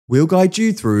We'll guide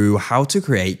you through how to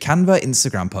create Canva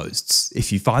Instagram posts.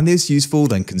 If you find this useful,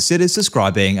 then consider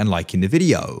subscribing and liking the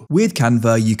video. With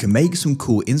Canva, you can make some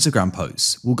cool Instagram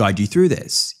posts. We'll guide you through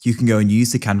this. You can go and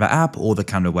use the Canva app or the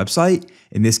Canva website.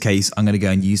 In this case, I'm going to go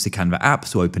and use the Canva app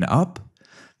to open it up.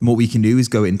 And what we can do is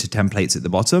go into templates at the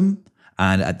bottom,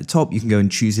 and at the top, you can go and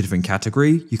choose a different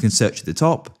category. You can search at the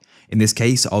top. In this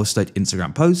case, I'll select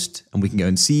Instagram post, and we can go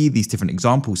and see these different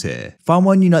examples here. Find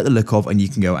one you like the look of, and you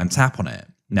can go and tap on it.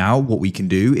 Now, what we can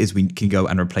do is we can go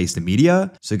and replace the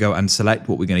media. So go and select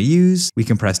what we're going to use. We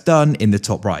can press done in the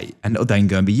top right, and it'll then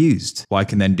go and be used. What I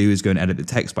can then do is go and edit the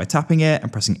text by tapping it and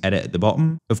pressing edit at the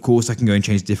bottom. Of course, I can go and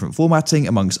change different formatting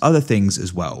amongst other things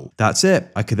as well. That's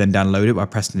it. I could then download it by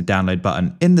pressing the download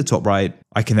button in the top right.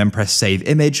 I can then press save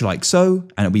image like so,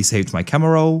 and it'll be saved to my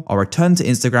camera roll. I'll return to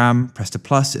Instagram, press the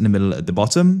plus in the middle at the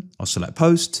bottom. I'll select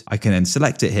post. I can then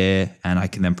select it here, and I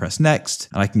can then press next,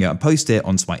 and I can go and post it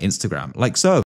onto my Instagram like so.